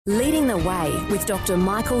Leading the Way with Dr.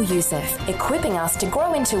 Michael Youssef, equipping us to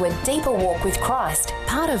grow into a deeper walk with Christ.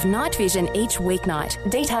 Part of Night Vision each weeknight.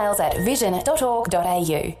 Details at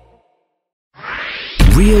vision.org.au.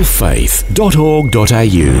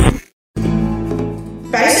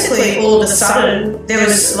 realfaith.org.au. Basically, all of a sudden, there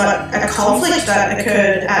was like a conflict that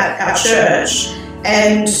occurred at our church,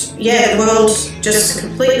 and the world just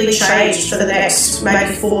completely changed for the next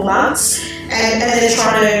maybe 4 months. And then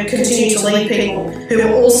trying to continue to lead people who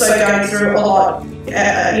are also going through a lot,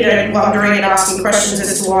 wondering and asking questions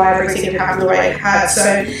as to why everything had happened the way it had.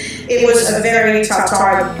 So it was a very tough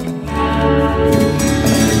time.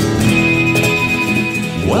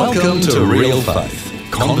 Welcome to Real Faith.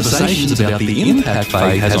 Conversations about the impact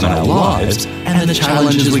faith has on our lives and the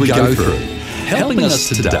challenges we go through. Helping us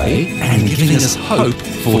today and giving us hope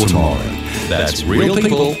for tomorrow. That's real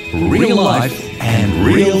people, real life and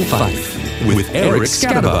real faith. With Eric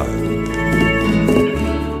Scatterbo.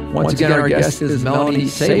 Once again, our guest is Melanie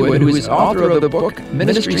Saward, who is author of the book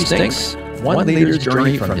Ministry Stinks, One Leader's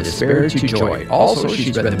Journey from Despair to Joy. Also,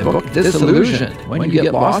 she's written the book Disillusioned, When You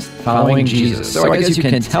Get Lost Following Jesus. So I guess you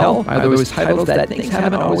can tell by those titles that things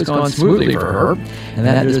haven't always gone smoothly for her, and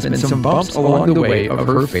that there's been some bumps along the way of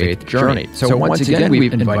her faith journey. So once again,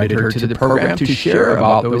 we've invited her to the program to share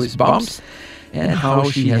about those bumps and how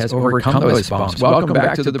she has overcome those bumps. Welcome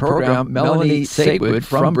back to the program, Melanie Saward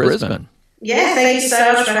from Brisbane. Yeah, thank you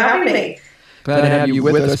so much for having me. Glad to have you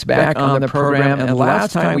with us back on the program. And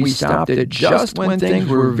last time we stopped at just when things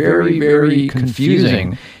were very, very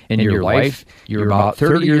confusing in your life. You're about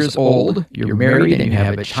 30 years old, you're married, and you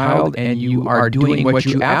have a child, and you are doing what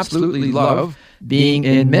you absolutely love, being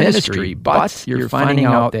in ministry. But you're finding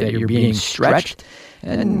out that you're being stretched,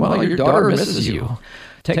 and, well, your daughter misses you.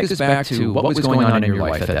 Take us back to what was going on in your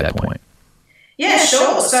life at that point. Yeah,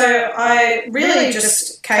 sure. So I really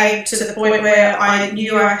just came to the point where I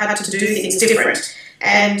knew I had to do things different.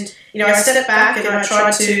 And, I stepped back and I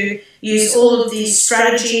tried to use all of the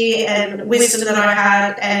strategy and wisdom that I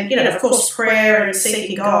had and, of course, prayer and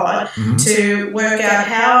seeking God to work out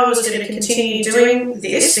how I was going to continue doing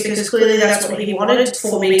this, because clearly that's what He wanted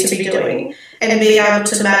for me to be doing, and be able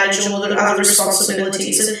to manage all the other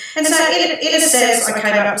responsibilities. And so in a sense, I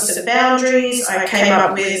came up with some boundaries. I came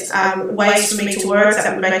up with ways for me to work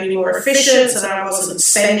that would make me more efficient, so that I wasn't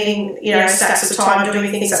spending, stacks of time doing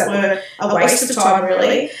things that were a waste of time,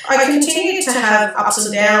 really. I continued to have ups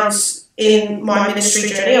and downs in my ministry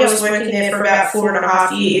journey. I was working there for about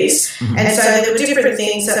 4.5 years. And so there were different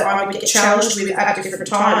things that I would get challenged with at different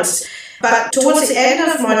times. But towards the end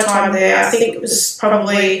of my time there, I think it was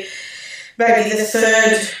probably maybe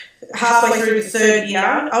halfway through the third year,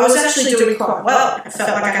 I was actually doing quite well. I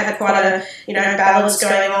felt like I had quite a, balance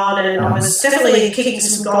going on, and I was definitely kicking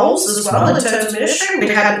some goals as well in terms of ministry. We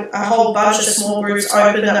had a whole bunch of small groups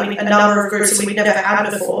open, a number of groups that we'd never had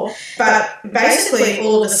before. But basically,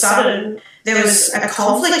 all of a sudden, there was a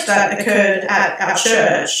conflict that occurred at our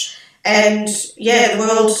church. And, the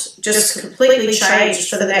world just completely changed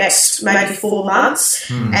for the next maybe 4 months.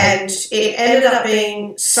 And it ended up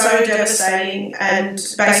being so devastating. And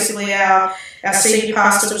basically our senior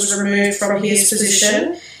pastor was removed from his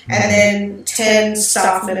position. And then 10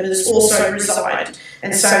 staff members also resigned.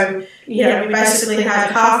 And so, we basically had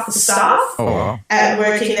half the staff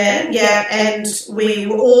working then. And we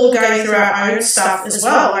were all going through our own stuff as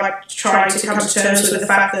well, like trying to come to terms with the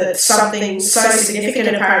fact that something so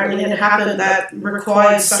significant apparently had happened that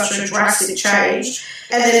required such a drastic change.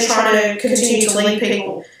 And then trying to continue to lead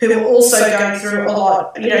people who were also going through a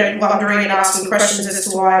lot, wondering and asking questions as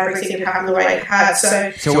to why everything had happened the way it had.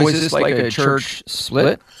 So was this like a church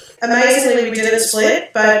split? Amazingly, we didn't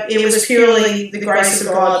split, but it was purely the grace of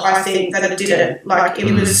God, I think, that it didn't. Like,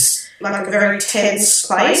 it was like a very tense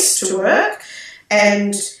place to work.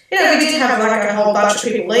 And, we did have like a whole bunch of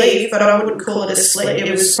people leave, but I wouldn't call it a split.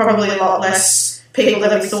 It was probably a lot less people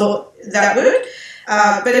than we thought that would.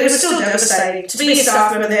 But it was still devastating to be a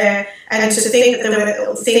staff member there and to think that there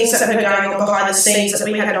were things that were going on behind the scenes that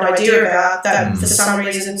we had no idea about that for some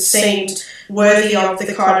reason seemed worthy of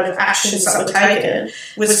the kind of actions that were taken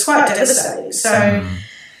was quite devastating. So,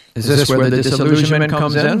 is this where the disillusionment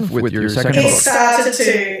comes in with your second book? It started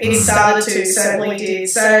to, certainly did.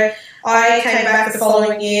 So I came back the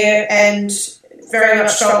following year and very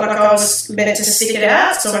much felt like I was meant to stick it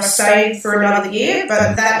out, so I stayed for another year,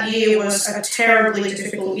 but that year was a terribly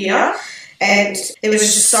difficult year, and there was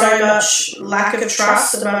just so much lack of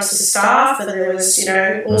trust amongst the staff, and there was,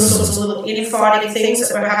 all sorts of little infighting things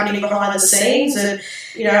that were happening behind the scenes, and,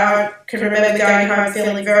 I can remember going home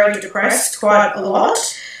feeling very depressed quite a lot.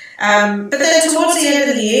 But then towards the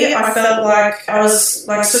end of the year, I felt like I was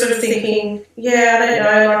like sort of thinking, yeah, I don't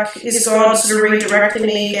know, like is God sort of redirecting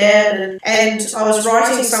me again? And I was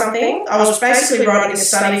writing something. I was basically writing a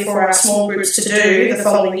study for our small groups to do the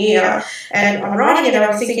following year. And I'm writing it and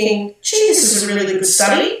I'm thinking, gee, this is a really good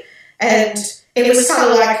study. And it was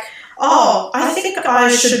kind of like, oh, I think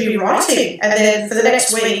I should be writing. And then for the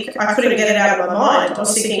next week, I couldn't get it out of my mind. I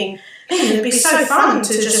was thinking, man, it'd be so fun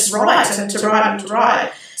to just write and to write and to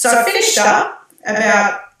write. So I finished up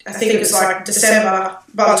about, I think it was like December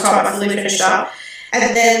by the time I fully finished up.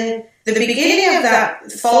 And then the beginning of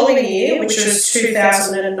that following year, which was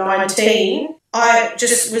 2019, I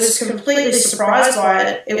just was completely surprised by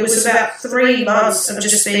it. It was about 3 months of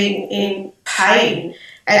just being in pain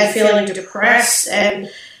and feeling depressed and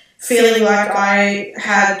feeling like I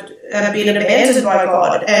had been abandoned by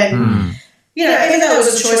God. And you know, even though it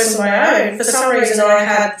was a choice of my own, for some reason I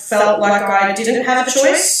had felt like I didn't have a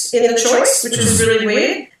choice in the choice, which was really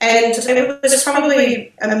weird. And it was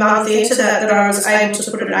probably a month into that I was able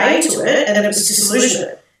to put a name to it, and then it was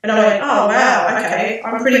disillusionment. And I went, oh, wow, okay,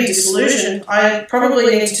 I'm pretty disillusioned. I probably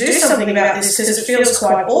need to do something about this because it feels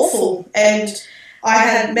quite awful. And I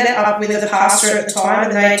had met up with the pastor at the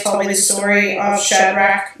time, and they told me the story of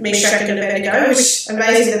Shadrach, Meshach, and Abednego, which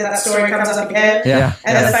amazing that story comes up again. Yeah.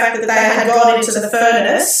 And the fact that they had gone into the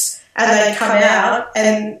furnace and they'd come out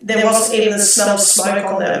and there wasn't even the smell of smoke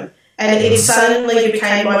on them. And it suddenly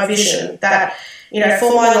became my vision that, you know,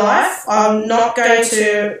 for my life, I'm not going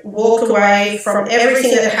to walk away from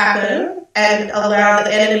everything that happened and allow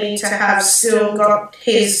the enemy to have still got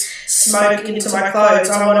his smoke into my clothes.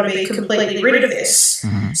 I want to be completely rid of this.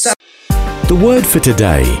 So The Word for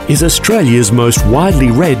Today is Australia's most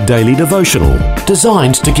widely read daily devotional,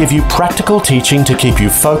 designed to give you practical teaching to keep you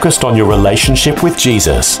focused on your relationship with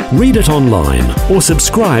Jesus. Read it online or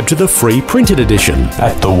subscribe to the free printed edition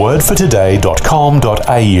at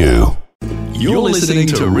thewordfortoday.com.au. You're listening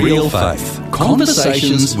to Real Faith,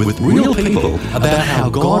 conversations with real people about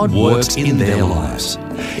how God works in their lives.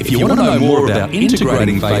 If you want to know more about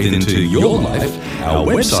integrating faith into your life, our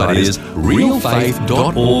website is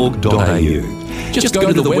realfaith.org.au. Just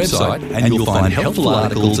go to the website and you'll find helpful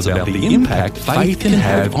articles about the impact faith can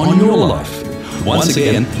have on your life. Once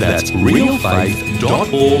again, that's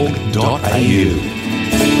realfaith.org.au.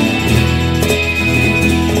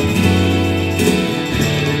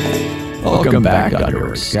 Welcome back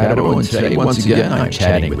under Scotto, and today once again I'm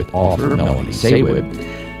chatting with author Melanie Saward.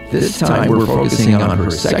 This time we're focusing on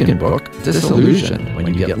her second book, Disillusion, When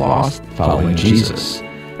You Get Lost Following Jesus.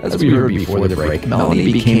 As we heard before the break,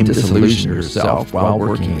 Melanie became disillusioned herself while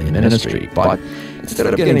working in ministry, but instead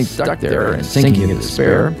of getting stuck there and sinking in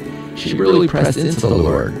despair, she really pressed into the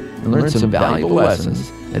Lord and learned some valuable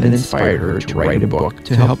lessons that inspired her to write a book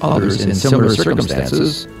to help others in similar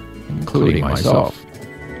circumstances, including myself.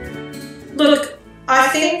 look, I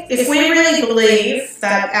think if we really believe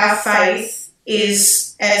that our faith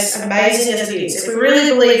is as amazing as it is, if we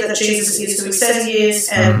really believe that Jesus is who he says he is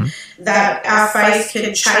and that our faith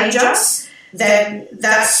can change us, then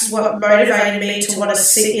that's what motivated me to want to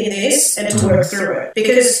sit in this and to work through it.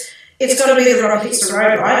 Because it's got to be the rubber hits the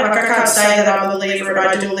road, right? Like, I can't say that I'm a believer and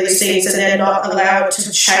I do all these things and then not allow it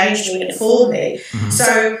to change me and fool me.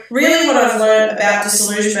 So really what I've learned about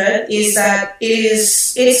disillusionment is that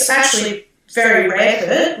it's actually very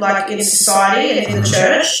rampant, like in society and in the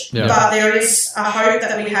church, but there is a hope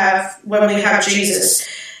that we have when we have Jesus.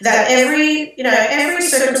 That every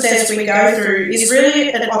circumstance we go through is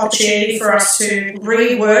really an opportunity for us to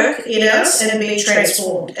rework in us and be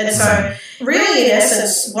transformed. And so really, in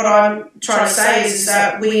essence, what I'm trying to say is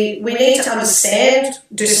that we need to understand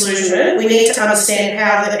disillusionment. We need to understand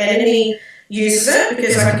how the enemy uses it,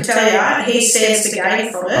 because I can tell you, he stands to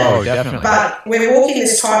gain from it. Oh, definitely. But we're walking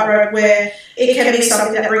this tightrope where it can be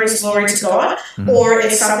something that brings glory to God, or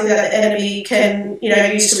it's something that the enemy can,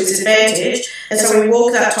 use to his advantage. And so we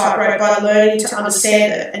walk that tightrope by learning to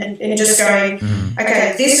understand it and just going,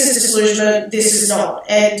 okay, this is disillusionment, this is not.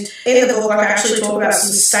 And in the book, I actually talk about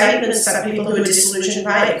some statements that people who are disillusioned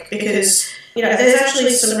make, because there's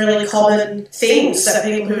actually some really common things that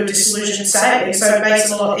people who are disillusioned say, and so it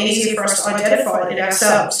makes it a lot easier for us to identify it in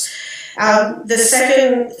ourselves. The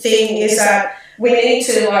second thing is that we need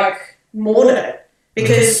to mourn it,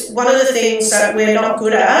 because one of the things that we're not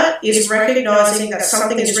good at is recognising that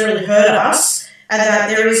something has really hurt us, and that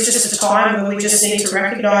there is just a time when we just need to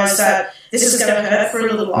recognise that this is going to hurt for a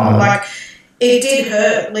little while. It did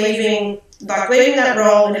hurt leaving that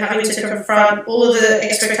role and having to confront all of the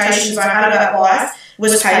expectations I had about life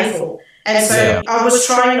was painful. And so I was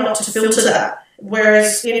trying not to filter that.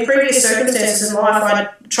 Whereas in previous circumstances in life, I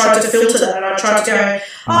tried to filter that and I tried to go,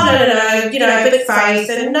 oh, no, a bit of faith,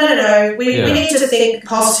 and no, we need to think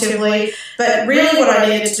positively. But really what I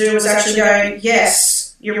needed to do was actually go,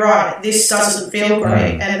 yes, you're right, this doesn't feel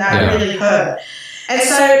great, and that really hurt. And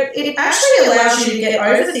so it actually allows you to get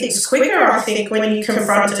over things quicker, I think, when you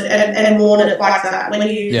confront it and mourn it like that, when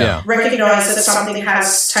you recognise that something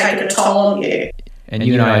has taken a toll on you. And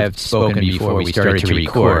you and I have spoken before we started to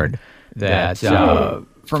record that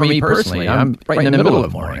for me personally, I'm right in the middle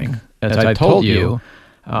of mourning. As I told you,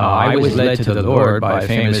 I was led to the Lord by a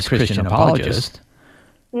famous Christian apologist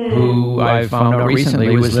who I found out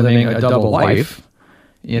recently was living a double life.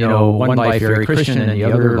 You know, one life very Christian and the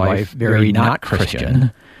other life very not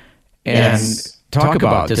Christian. And talk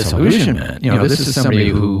about disillusionment. You know, this is somebody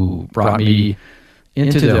who brought me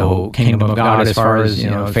into the kingdom of God as far as,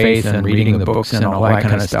 faith and reading the books and all that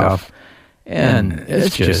kind of stuff. And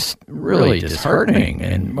it's just really disheartening.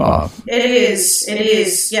 And It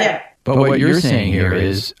is, yeah. But what you're saying here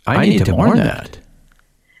is, I need to mourn that.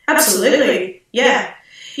 Absolutely, yeah.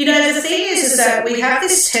 The thing is that we have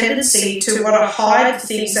this tendency to want to hide the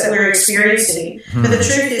things that we're experiencing. But the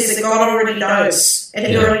truth is that God already knows, and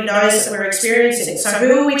He already knows that we're experiencing it. So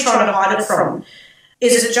who are we trying to hide it from?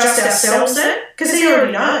 Is it just ourselves then? Because He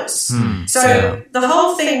already knows. The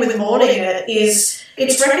whole thing with mourning it is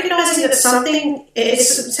it's recognising that something, it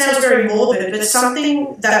sounds very morbid, but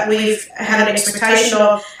something that we've had an expectation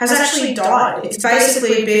of has actually died. It's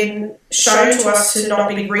basically been shown to us to not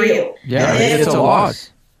be real. Yeah, it's a loss.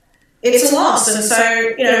 It's a loss. And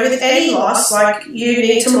so, with any loss, like, you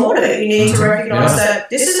need to mourn it. You need to recognise that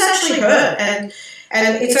this has actually hurt, and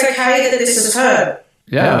it's okay that this has hurt.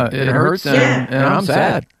 Yeah, it hurts, and I'm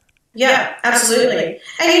sad. Yeah, absolutely.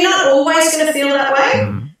 And you're not always going to feel that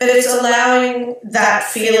way, but it's allowing that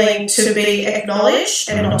feeling to be acknowledged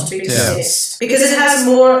and not to be dismissed. Because it has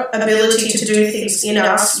more ability to do things in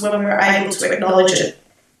us when we're able to acknowledge it.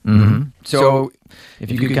 Mm-hmm. So if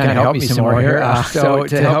you could kind of help me some more here. So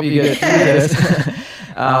to help you get through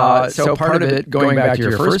this, so part of it, going back to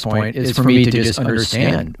your first point, is for me to just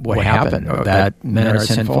understand what happened, that men are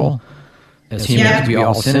sinful. As humans, we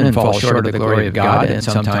all sin and fall short of the glory of God, and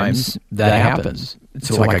sometimes that happens.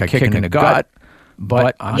 It's like a kick in the gut,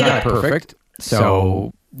 but I'm not perfect.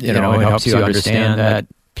 So, it helps you understand that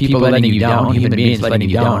people letting you down, human beings letting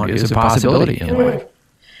you down, is a possibility in life.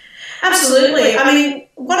 Absolutely. I mean,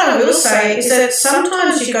 what I will say is that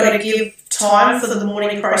sometimes you've got to give time for the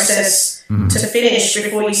mourning process to finish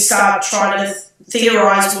before you start trying to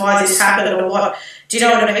theorise why this happened or what. Do you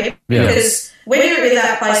know what I mean? Yeah. Because when you're in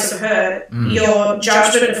that place of hurt, your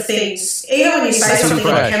judgment of things, even when you say something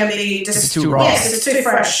that can be just it's too raw. Yes, it's too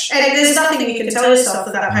fresh. And there's nothing you can tell yourself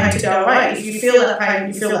for that pain to go away. If you feel that pain,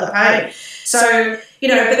 you feel that pain. So, but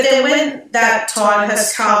then when that time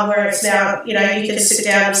has come where it's now, you can sit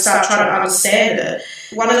down and start trying to understand it.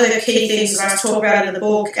 One of the key things that I talk about in the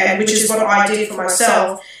book, and which is what I did for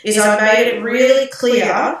myself, is I made it really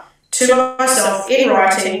clear to myself in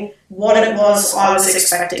writing what it was I was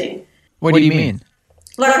expecting. What do you mean?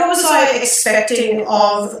 Like, what was I expecting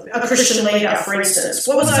of a Christian leader, for instance?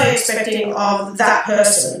 What was I expecting of that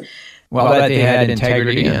person? Well, that they had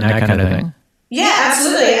integrity and that kind of thing. Yeah,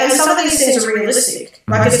 absolutely. And some of these things are realistic.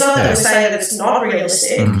 Like, it's not that I'm saying that it's not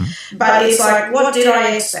realistic, but it's like, what did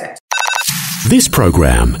I expect? This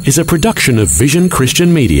program is a production of Vision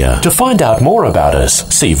Christian Media. To find out more about us,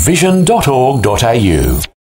 see vision.org.au.